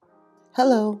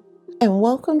Hello, and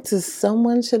welcome to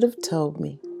Someone Should Have Told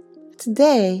Me.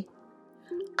 Today,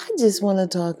 I just want to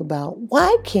talk about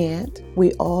why can't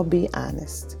we all be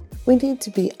honest? We need to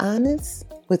be honest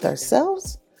with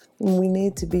ourselves, and we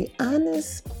need to be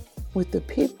honest with the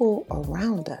people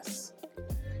around us.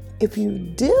 If you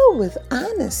deal with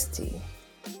honesty,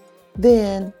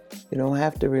 then you don't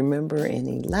have to remember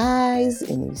any lies,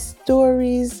 any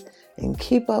stories, and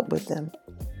keep up with them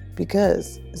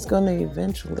because it's going to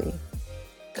eventually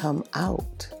come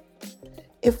out.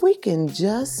 If we can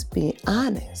just be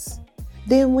honest,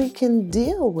 then we can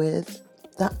deal with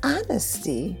the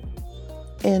honesty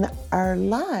in our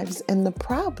lives and the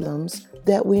problems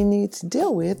that we need to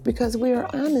deal with because we are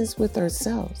honest with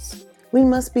ourselves. We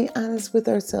must be honest with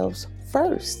ourselves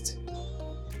first.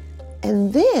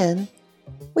 And then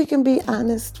we can be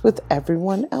honest with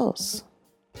everyone else.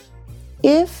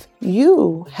 If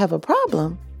you have a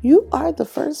problem, you are the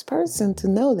first person to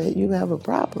know that you have a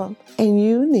problem, and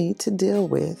you need to deal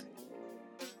with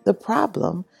the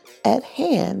problem at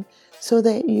hand so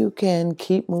that you can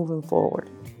keep moving forward.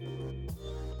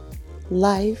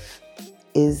 Life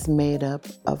is made up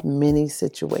of many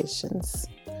situations.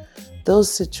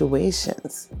 Those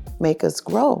situations make us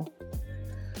grow.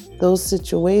 Those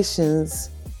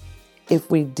situations, if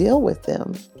we deal with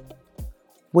them,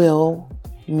 will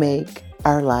make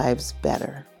our lives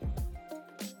better.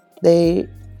 They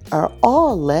are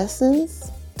all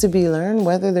lessons to be learned,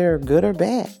 whether they're good or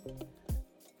bad.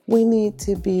 We need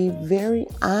to be very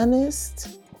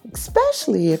honest,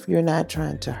 especially if you're not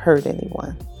trying to hurt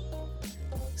anyone,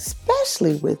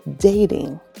 especially with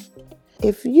dating.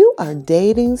 If you are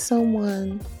dating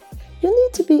someone, you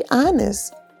need to be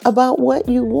honest about what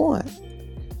you want.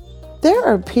 There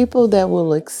are people that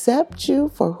will accept you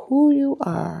for who you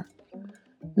are,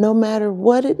 no matter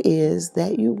what it is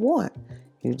that you want.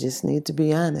 You just need to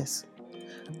be honest.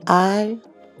 I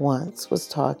once was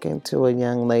talking to a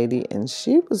young lady, and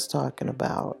she was talking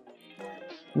about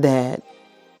that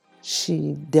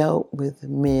she dealt with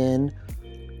men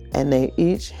and they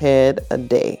each had a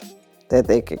day that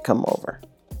they could come over.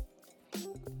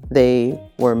 They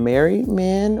were married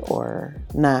men or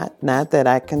not. Not that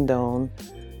I condone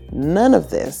none of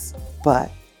this,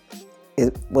 but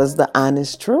it was the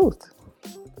honest truth.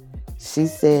 She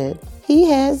said, he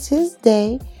has his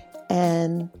day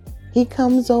and he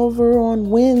comes over on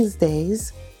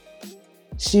Wednesdays.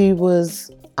 She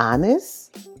was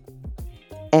honest,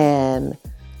 and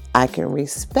I can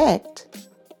respect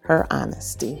her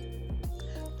honesty.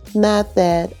 Not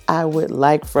that I would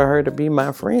like for her to be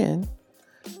my friend,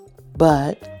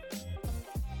 but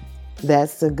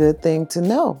that's a good thing to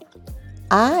know.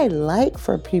 I like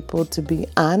for people to be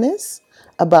honest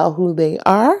about who they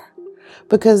are,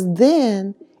 because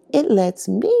then it lets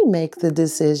me make the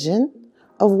decision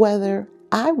of whether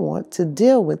I want to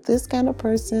deal with this kind of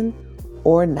person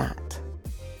or not.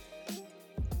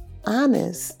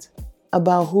 Honest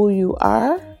about who you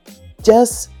are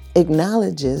just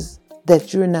acknowledges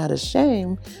that you're not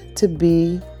ashamed to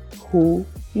be who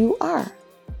you are.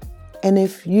 And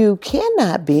if you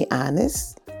cannot be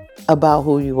honest about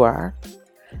who you are,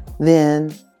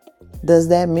 then does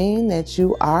that mean that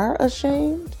you are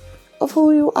ashamed of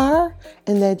who you are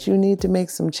and that you need to make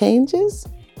some changes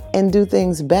and do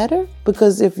things better?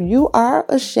 Because if you are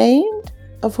ashamed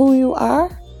of who you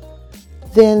are,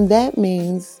 then that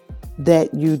means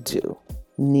that you do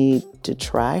need to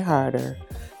try harder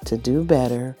to do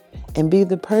better and be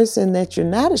the person that you're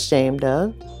not ashamed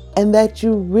of and that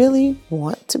you really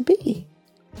want to be.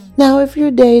 Now, if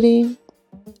you're dating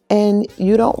and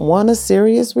you don't want a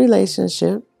serious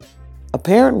relationship,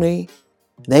 apparently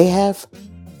they have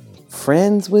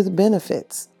friends with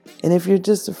benefits. And if you're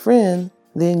just a friend,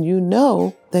 then you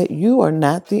know that you are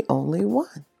not the only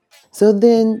one. So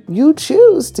then you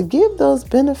choose to give those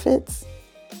benefits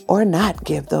or not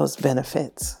give those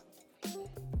benefits.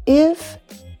 If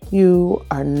you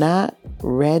are not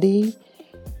ready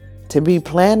to be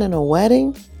planning a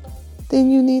wedding,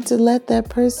 then you need to let that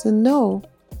person know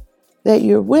that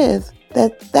you're with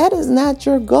that is not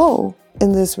your goal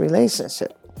in this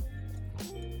relationship.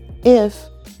 If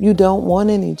you don't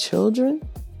want any children,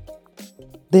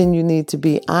 then you need to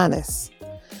be honest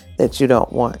that you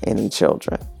don't want any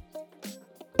children.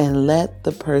 And let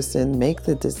the person make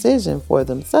the decision for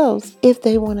themselves if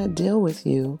they want to deal with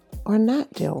you or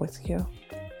not deal with you.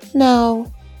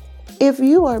 Now, if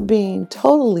you are being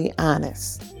totally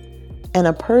honest and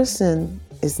a person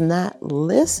is not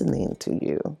listening to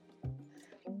you,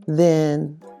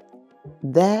 then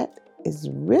that is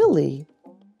really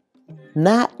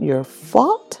not your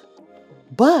fault,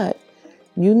 but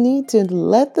you need to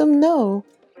let them know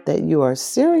that you are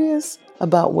serious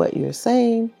about what you're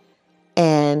saying,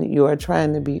 and you're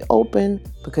trying to be open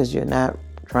because you're not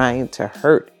trying to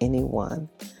hurt anyone,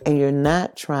 and you're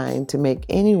not trying to make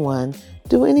anyone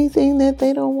do anything that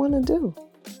they don't want to do.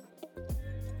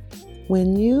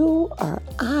 When you are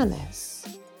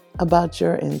honest about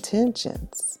your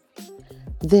intentions,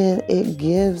 then it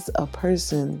gives a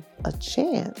person a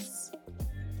chance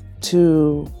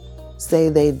to say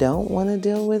they don't want to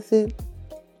deal with it,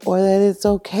 or that it's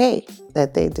okay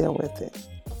that they deal with it.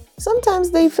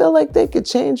 Sometimes they feel like they could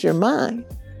change your mind.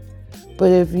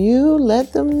 But if you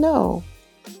let them know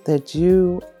that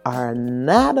you are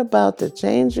not about to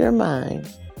change your mind,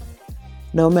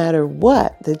 no matter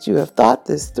what, that you have thought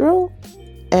this through,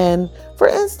 and for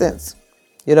instance,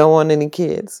 you don't want any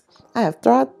kids. I have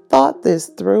thought this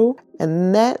through,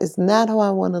 and that is not how I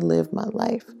want to live my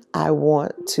life. I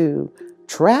want to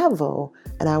travel,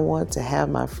 and I want to have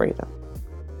my freedom.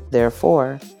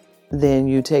 Therefore, then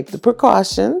you take the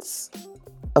precautions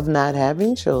of not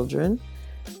having children,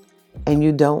 and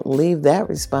you don't leave that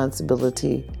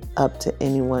responsibility up to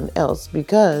anyone else,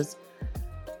 because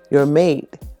your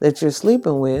mate that you're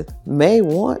sleeping with may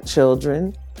want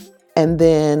children, and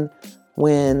then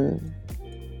when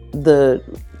the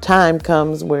time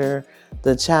comes where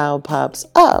the child pops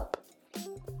up,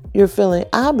 you're feeling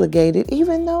obligated,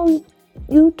 even though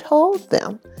you told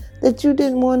them that you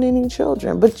didn't want any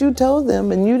children, but you told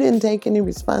them and you didn't take any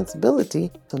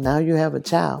responsibility. So now you have a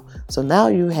child. So now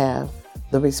you have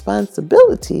the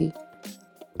responsibility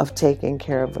of taking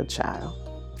care of a child.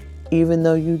 Even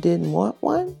though you didn't want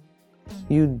one,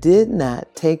 you did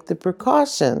not take the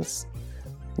precautions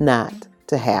not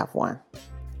to have one.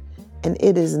 And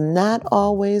it is not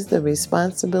always the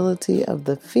responsibility of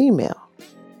the female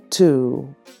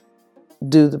to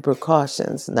do the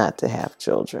precautions not to have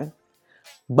children,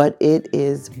 but it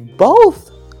is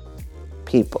both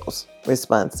people's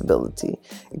responsibility.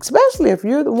 Especially if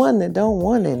you're the one that don't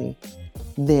want any,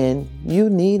 then you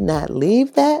need not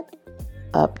leave that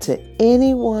up to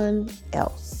anyone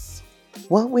else.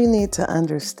 What we need to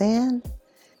understand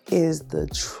is the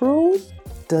truth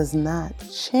does not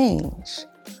change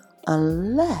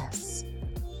unless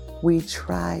we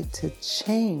try to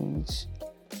change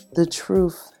the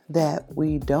truth that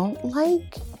we don't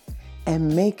like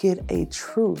and make it a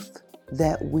truth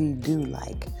that we do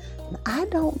like. And I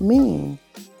don't mean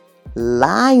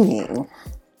lying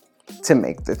to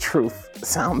make the truth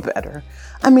sound better.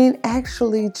 I mean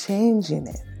actually changing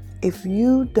it. If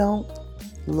you don't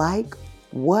like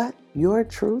what your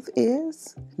truth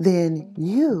is, then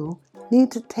you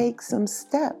need to take some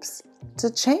steps to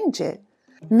change it.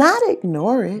 Not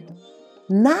ignore it,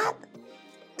 not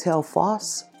tell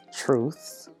false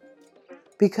truths,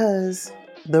 because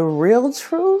the real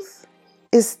truth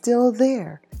is still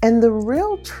there. And the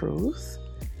real truth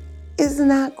is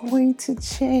not going to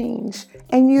change.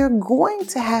 And you're going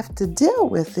to have to deal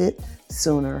with it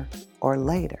sooner or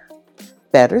later.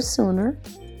 Better sooner.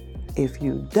 If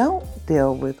you don't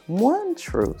deal with one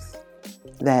truth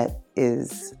that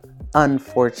is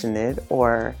unfortunate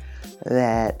or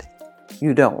that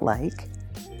you don't like,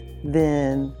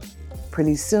 then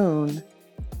pretty soon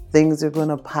things are going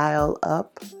to pile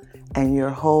up and your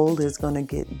hole is going to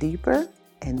get deeper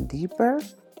and deeper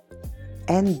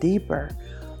and deeper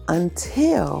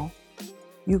until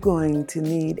you're going to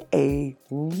need a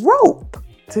rope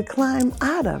to climb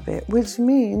out of it, which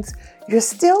means you're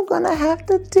still going to have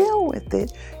to deal with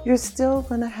it. You're still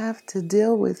going to have to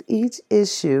deal with each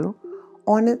issue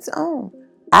on its own.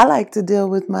 I like to deal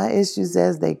with my issues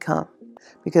as they come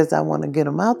because I want to get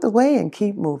them out the way and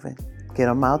keep moving. Get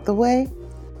them out the way,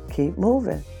 keep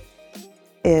moving.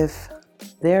 If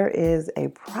there is a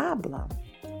problem,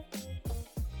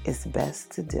 it's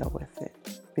best to deal with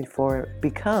it before it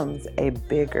becomes a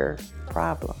bigger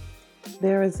problem.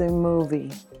 There is a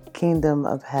movie, Kingdom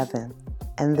of Heaven,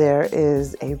 and there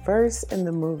is a verse in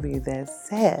the movie that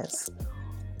says,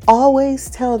 always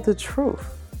tell the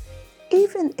truth,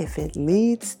 even if it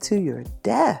leads to your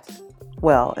death.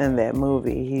 Well, in that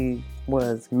movie, he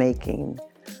was making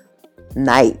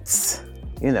knights,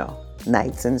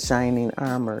 knights in shining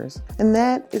armors. And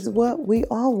that is what we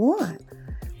all want.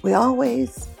 We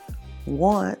always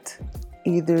want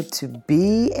either to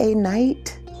be a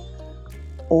knight,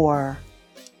 or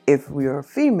if we're a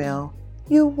female,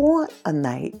 you want a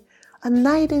knight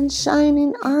in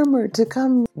shining armor to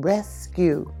come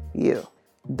rescue you.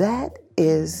 That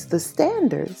is the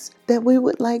standards that we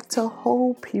would like to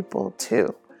hold people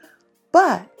to.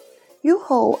 But you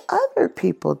hold other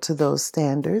people to those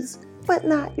standards, but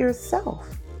not yourself.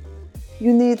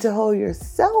 You need to hold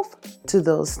yourself to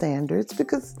those standards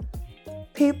because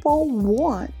people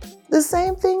want the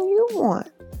same thing you want.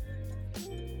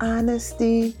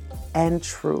 honesty and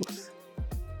truth.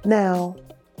 Now,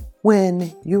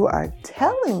 when you are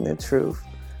telling the truth,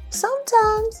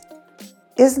 sometimes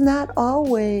it's not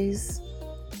always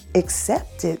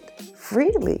accepted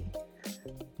freely,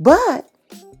 but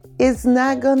it's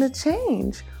not going to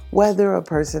change whether a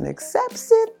person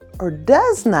accepts it or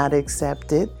does not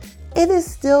accept it. It is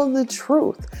still the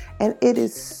truth, and it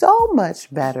is so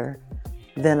much better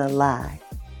than a lie.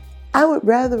 I would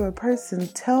rather a person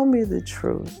tell me the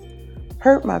truth,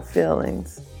 hurt my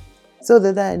feelings, so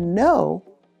that I know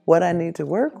what I need to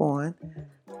work on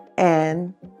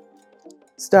and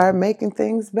start making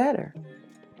things better.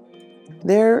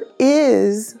 There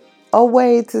is a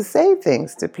way to say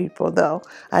things to people, though.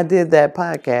 I did that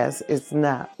podcast. It's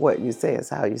not what you say, it's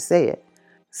how you say it.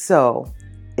 So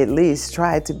at least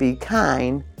try to be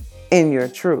kind in your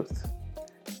truth.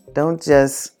 Don't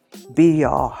just be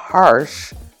all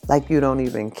harsh like you don't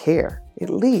even care. At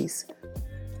least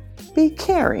be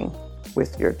caring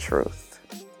with your truth.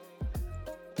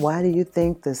 Why do you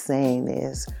think the saying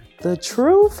is, the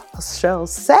truth shall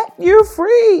set you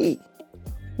free?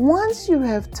 Once you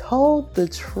have told the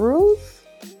truth,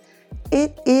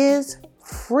 it is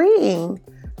freeing.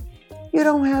 You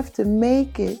don't have to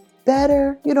make it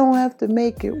better. You don't have to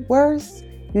make it worse.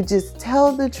 You just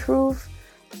tell the truth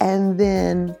and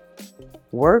then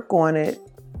work on it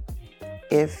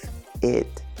if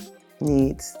it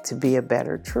needs to be a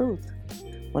better truth.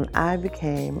 When I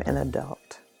became an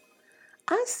adult,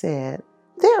 I said,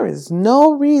 there is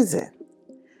no reason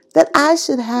that I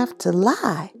should have to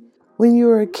lie. When you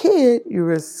were a kid, you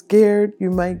were scared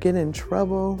you might get in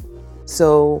trouble.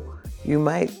 So you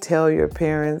might tell your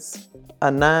parents a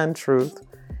non-truth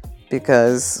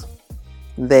because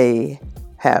they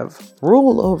have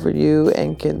rule over you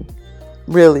and can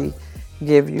really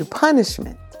give you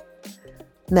punishment.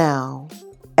 Now,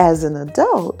 as an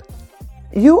adult,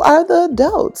 you are the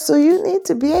adult. So you need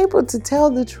to be able to tell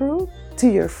the truth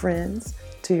to your friends,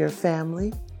 to your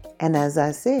family. And as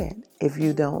I said, if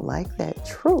you don't like that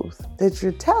truth that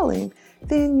you're telling,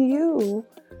 then you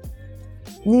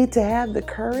need to have the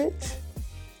courage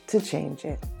to change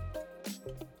it.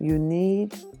 You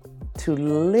need to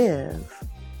live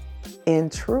in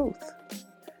truth.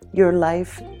 Your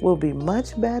life will be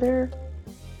much better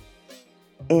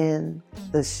in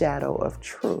the shadow of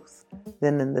truth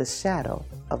than in the shadow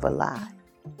of a lie.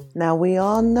 Now, we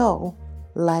all know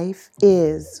life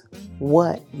is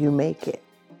what you make it.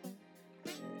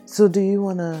 So do you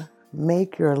want to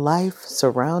make your life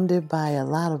surrounded by a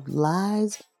lot of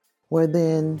lies where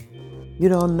then you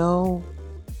don't know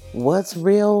what's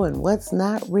real and what's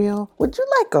not real? Would you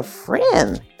like a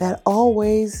friend that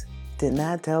always did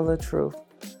not tell the truth?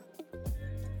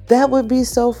 That would be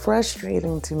so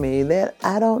frustrating to me that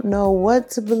I don't know what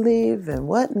to believe and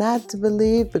what not to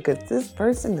believe because this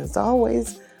person is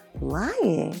always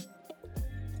lying.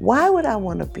 Why would I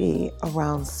want to be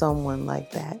around someone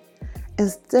like that?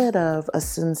 Instead of a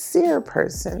sincere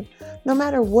person, no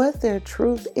matter what their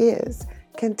truth is,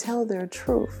 can tell their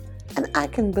truth. And I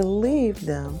can believe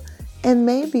them and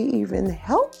maybe even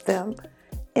help them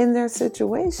in their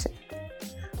situation.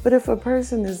 But if a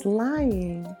person is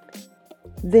lying,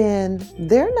 then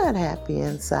they're not happy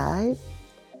inside.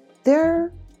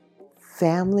 Their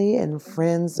family and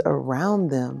friends around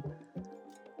them,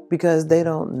 because they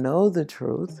don't know the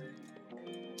truth,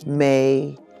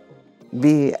 may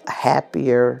be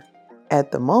happier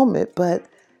at the moment, but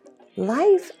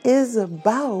life is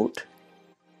about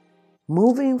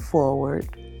moving forward,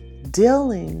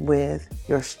 dealing with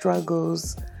your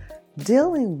struggles,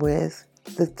 dealing with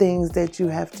the things that you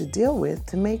have to deal with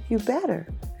to make you better.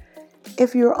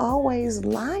 If you're always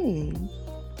lying,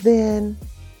 then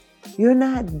you're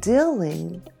not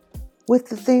dealing with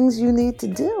the things you need to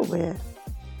deal with.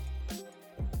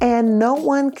 And no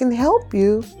one can help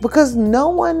you because no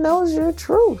one knows your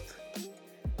truth.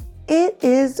 It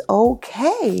is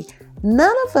okay.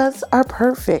 None of us are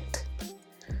perfect.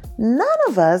 None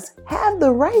of us have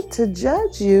the right to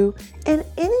judge you in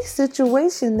any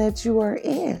situation that you are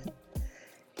in.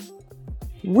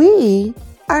 We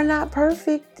are not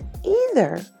perfect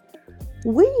either.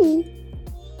 We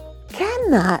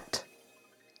cannot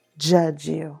judge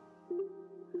you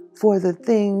for the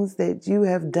things that you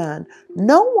have done.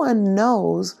 No one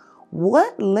knows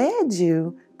what led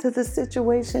you to the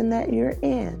situation that you're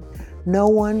in. No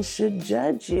one should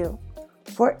judge you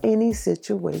for any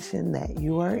situation that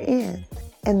you are in.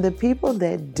 And the people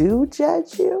that do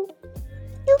judge you,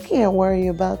 you can't worry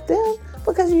about them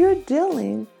because you're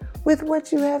dealing with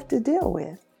what you have to deal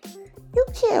with. You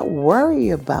can't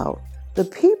worry about the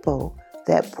people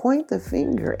that point the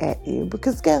finger at you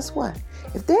because guess what?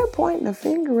 If they're pointing a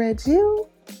finger at you,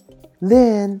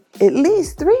 then at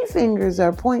least 3 fingers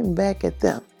are pointing back at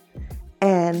them.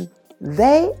 And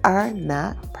they are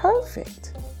not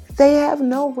perfect. They have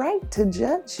no right to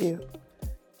judge you.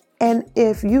 And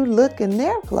if you look in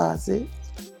their closet,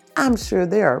 I'm sure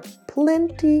there are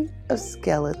plenty of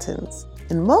skeletons.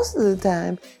 And most of the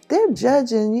time, they're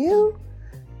judging you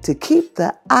to keep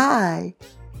the eye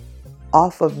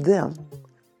off of them.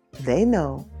 They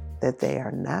know that they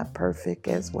are not perfect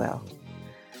as well.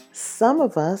 Some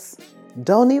of us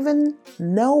don't even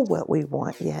know what we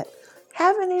want yet,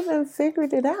 haven't even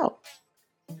figured it out.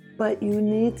 But you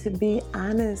need to be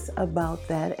honest about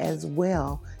that as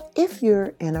well if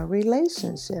you're in a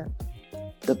relationship.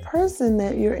 The person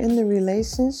that you're in the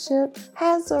relationship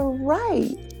has a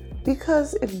right,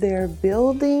 because if they're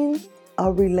building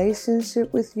a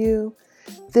relationship with you,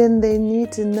 then they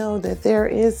need to know that there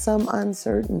is some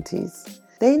uncertainties.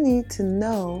 They need to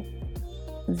know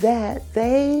that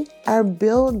they are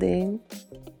building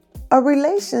a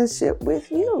relationship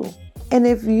with you. And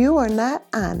if you are not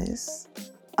honest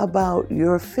about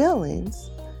your feelings,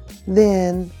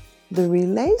 then the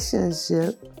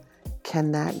relationship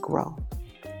cannot grow.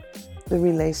 The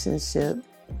relationship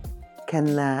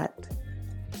cannot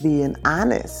be an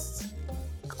honest,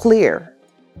 clear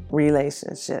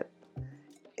relationship.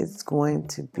 It's going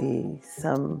to be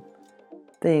some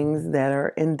things that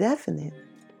are indefinite,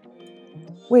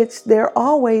 which there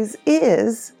always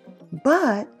is,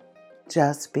 but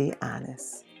just be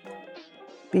honest.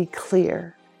 Be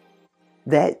clear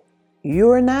that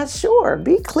you're not sure.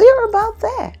 Be clear about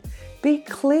that. Be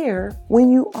clear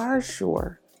when you are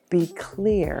sure. Be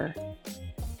clear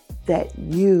that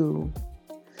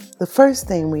the first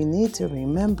thing we need to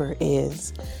remember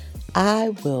is, I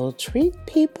will treat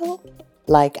people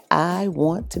like I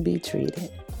want to be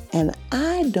treated. And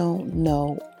I don't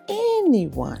know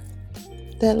anyone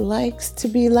that likes to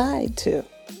be lied to.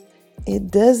 It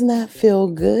does not feel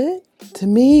good. To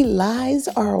me, lies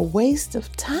are a waste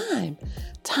of time.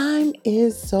 Time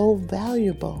is so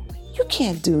valuable. You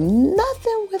can't do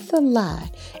nothing with a lie.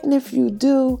 And if you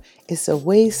do, it's a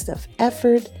waste of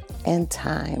effort and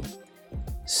time.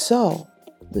 So,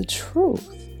 the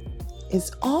truth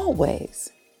is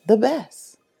always the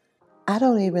best. I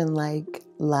don't even like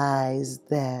lies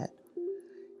that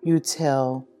you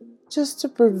tell just to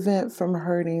prevent from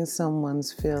hurting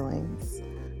someone's feelings.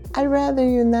 I'd rather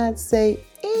you not say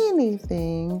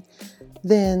anything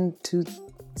than to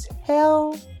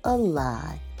tell a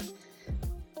lie.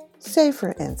 Say,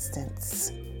 for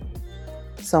instance,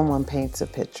 someone paints a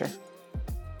picture,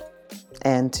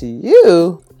 and to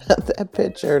you, that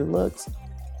picture looks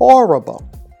horrible.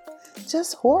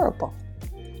 Just horrible.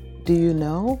 Do you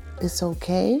know it's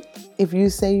okay if you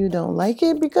say you don't like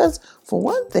it? Because, for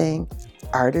one thing,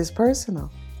 art is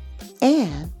personal.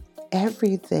 And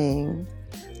everything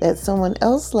that someone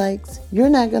else likes, you're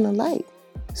not going to like.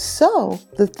 So,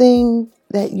 the thing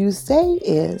that you say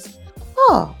is,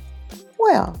 oh,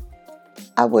 well,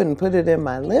 I wouldn't put it in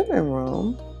my living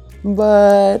room,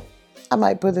 but I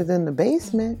might put it in the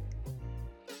basement.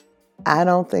 I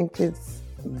don't think it's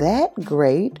that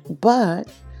great,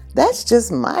 but that's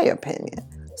just my opinion.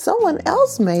 Someone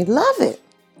else may love it,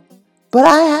 but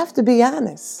I have to be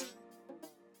honest.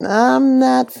 I'm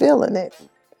not feeling it.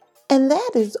 And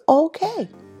that is okay.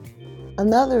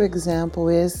 Another example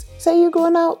is, say you're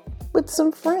going out with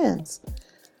some friends.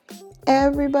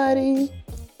 Everybody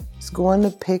is going to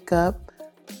pick up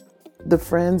the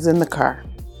friends in the car.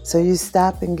 So you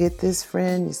stop and get this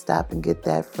friend, you stop and get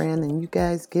that friend, and you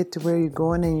guys get to where you're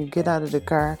going and you get out of the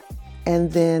car.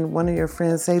 And then one of your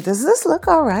friends say, does this look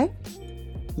all right?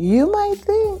 You might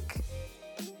think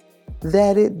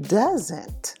that it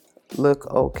doesn't look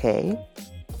okay,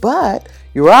 but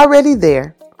you're already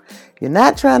there. You're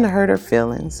not trying to hurt her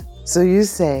feelings. So you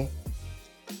say,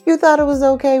 you thought it was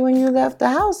okay when you left the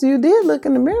house. You did look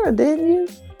in the mirror, didn't you?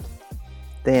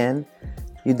 Then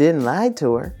you didn't lie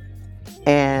to her,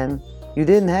 and you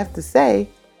didn't have to say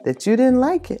that you didn't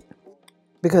like it.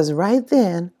 Because right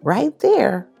then, right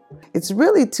there, it's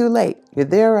really too late. You're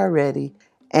there already.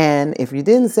 And if you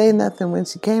didn't say nothing when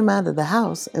she came out of the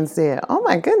house and said, oh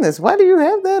my goodness, why do you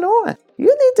have that on? You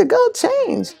need to go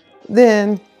change.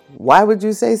 Then why would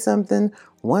you say something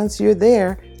once you're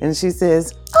there and she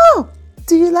says, oh,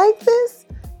 do you like this?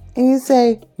 And you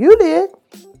say, you did.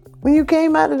 When you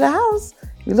came out of the house,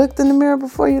 you looked in the mirror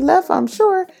before you left, I'm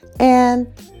sure. And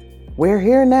we're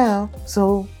here now.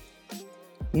 So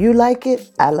you like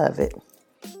it, I love it.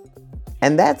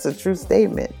 And that's a true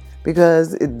statement,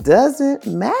 because it doesn't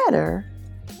matter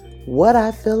what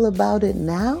I feel about it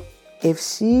now. If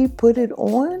she put it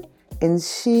on and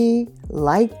she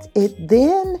liked it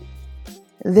then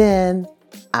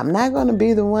I'm not going to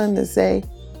be the one to say,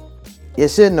 you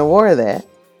shouldn't have wore that,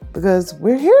 because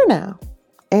we're here now.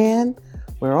 And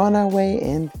we're on our way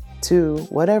into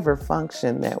whatever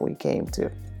function that we came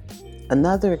to.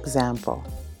 Another example,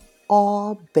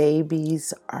 all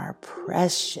babies are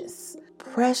precious.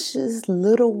 Precious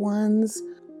little ones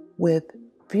with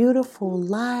beautiful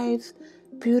lives,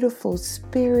 beautiful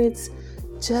spirits,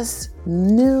 just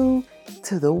new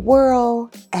to the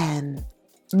world, and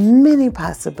many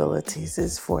possibilities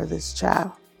is for this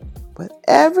child. But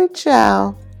every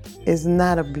child is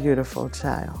not a beautiful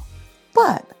child.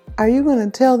 But are you going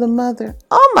to tell the mother,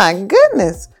 oh my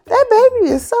goodness, that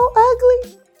baby is so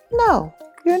ugly? No,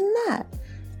 you're not.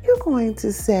 You're going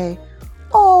to say,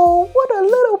 oh, what a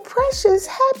little precious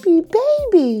happy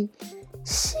baby.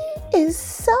 She is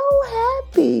so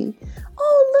happy.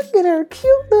 Oh, look at her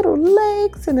cute little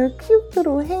legs and her cute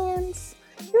little hands.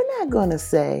 You're not going to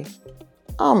say,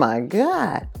 oh my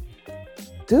God,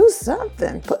 do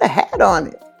something, put a hat on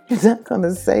it. You're not going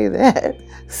to say that.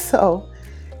 So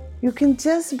you can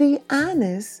just be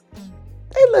honest.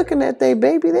 They're looking at their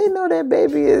baby. They know that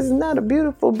baby is not a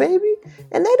beautiful baby.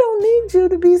 And they don't need you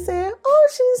to be saying, oh,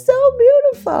 she's so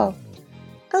beautiful.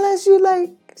 Unless you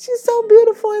like, she's so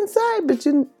beautiful inside, but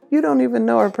you don't even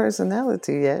know her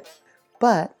personality yet.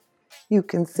 But you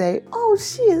can say, oh,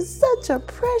 she is such a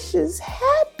precious,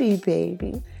 happy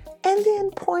baby. And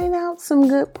then point out some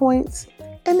good points,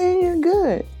 and then you're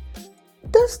good.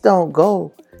 Just don't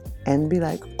go and be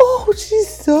like, oh, she's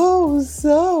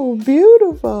so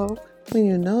beautiful, when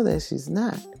you know that she's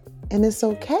not. And it's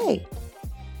okay.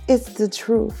 It's the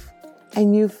truth.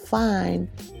 And you find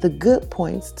the good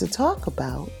points to talk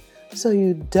about so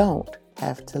you don't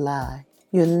have to lie.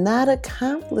 You're not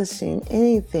accomplishing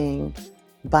anything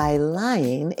by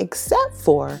lying except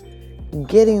for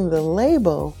getting the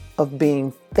label of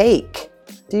being fake.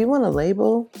 Do you want a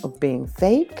label of being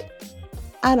fake?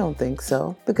 I don't think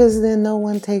so, because then no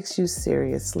one takes you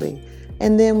seriously.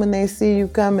 And then when they see you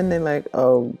coming, they're like,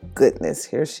 oh goodness,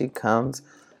 here she comes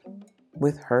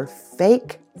with her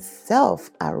fake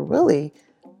self. I really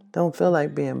don't feel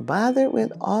like being bothered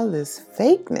with all this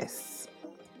fakeness.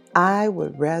 I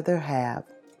would rather have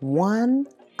one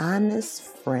honest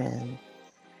friend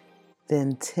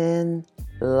than 10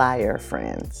 liar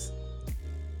friends.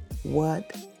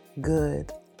 What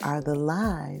good are the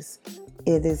lies?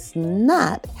 It is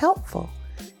not helpful.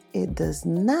 It does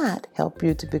not help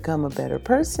you to become a better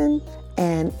person,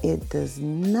 and it does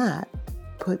not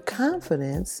put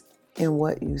confidence in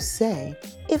what you say.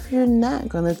 If you're not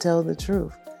going to tell the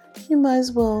truth, you might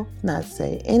as well not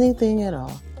say anything at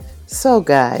all. So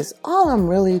guys, all I'm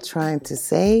really trying to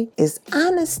say is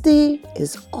honesty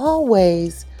is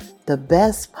always the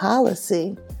best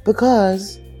policy,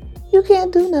 because you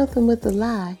can't do nothing with a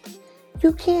lie.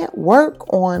 You can't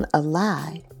work on a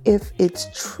lie. If it's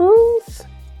truth,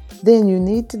 then you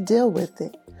need to deal with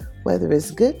it, whether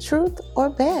it's good truth or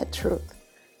bad truth.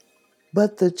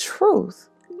 But the truth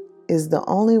is the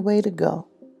only way to go.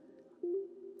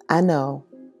 I know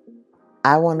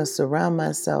I want to surround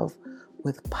myself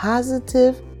with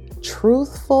positive,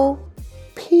 truthful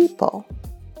people.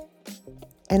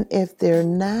 And if they're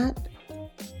not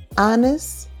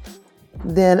honest,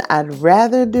 then I'd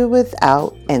rather do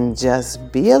without and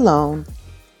just be alone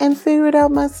and figure it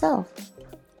out myself.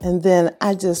 And then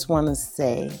I just want to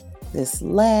say this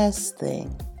last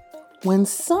thing. When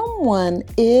someone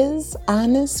is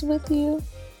honest with you,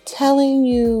 telling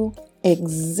you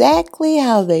exactly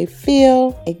how they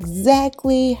feel,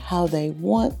 exactly how they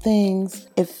want things,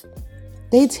 if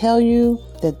they tell you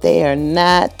that they are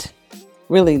not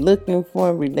really looking for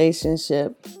a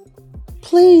relationship,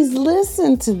 please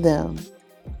listen to them.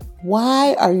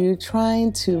 Why are you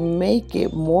trying to make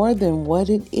it more than what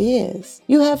it is?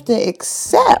 You have to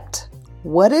accept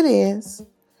what it is,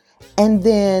 and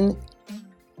then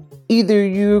either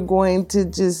you're going to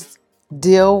just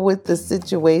deal with the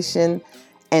situation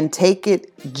and take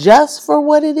it just for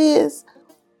what it is,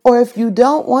 or if you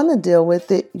don't want to deal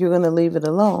with it, you're going to leave it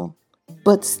alone.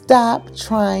 But stop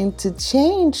trying to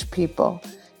change people.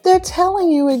 They're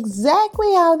telling you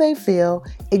exactly how they feel,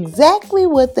 exactly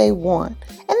what they want,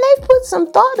 and they've put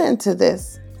some thought into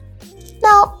this.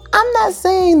 Now, I'm not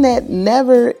saying that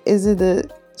never is it a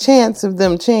chance of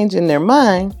them changing their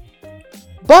mind,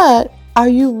 but are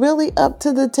you really up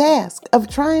to the task of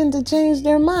trying to change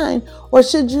their mind? Or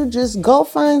should you just go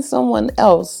find someone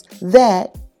else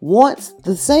that wants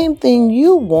the same thing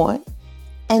you want,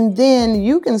 and then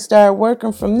you can start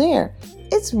working from there?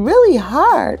 It's really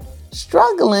hard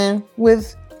struggling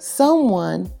with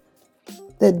someone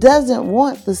that doesn't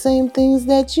want the same things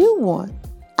that you want.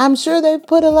 I'm sure they've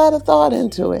put a lot of thought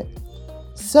into it.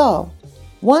 So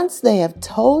Once they have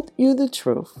told you the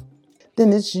truth,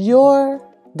 then it's your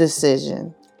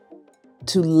decision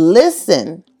to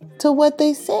listen to what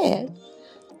they said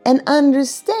and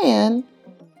understand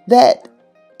that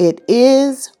it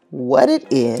is what it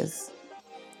is,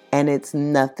 and it's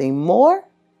nothing more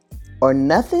or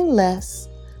nothing less,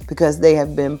 because they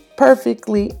have been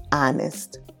perfectly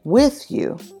honest with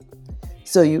you.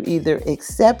 So you either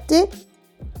accept it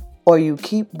or you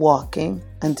keep walking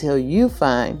until you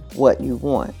find what you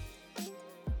want.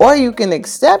 Or you can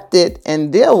accept it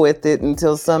and deal with it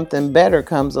until something better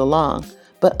comes along.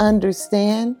 But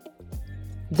understand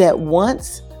that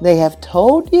once they have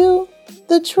told you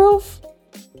the truth,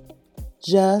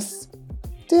 just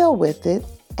deal with it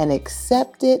and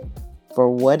accept it for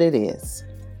what it is.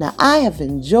 Now, I have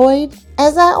enjoyed,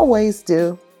 as I always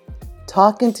do,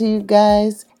 talking to you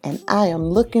guys, and I am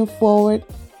looking forward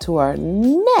to our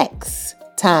next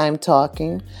time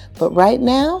talking. But right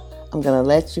now, I'm going to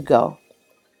let you go.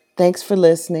 Thanks for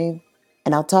listening,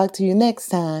 and I'll talk to you next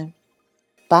time.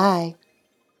 Bye.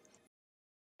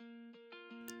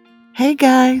 Hey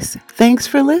guys, thanks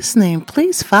for listening.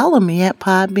 Please follow me at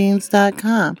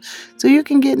podbeans.com so you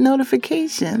can get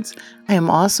notifications. I am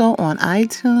also on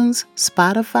iTunes,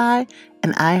 Spotify,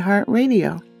 and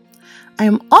iHeartRadio. I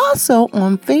am also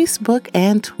on Facebook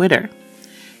and Twitter.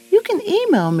 You can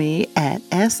email me at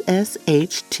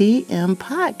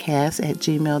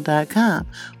sshTmpodcast@gmail.com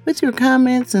with your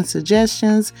comments and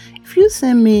suggestions. If you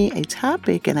send me a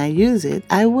topic and I use it,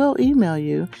 I will email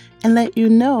you and let you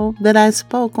know that I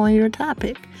spoke on your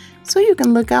topic, so you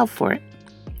can look out for it.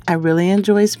 I really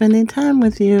enjoy spending time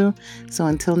with you. So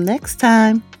until next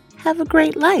time, have a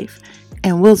great life,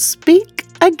 and we'll speak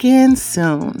again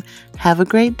soon. Have a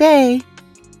great day.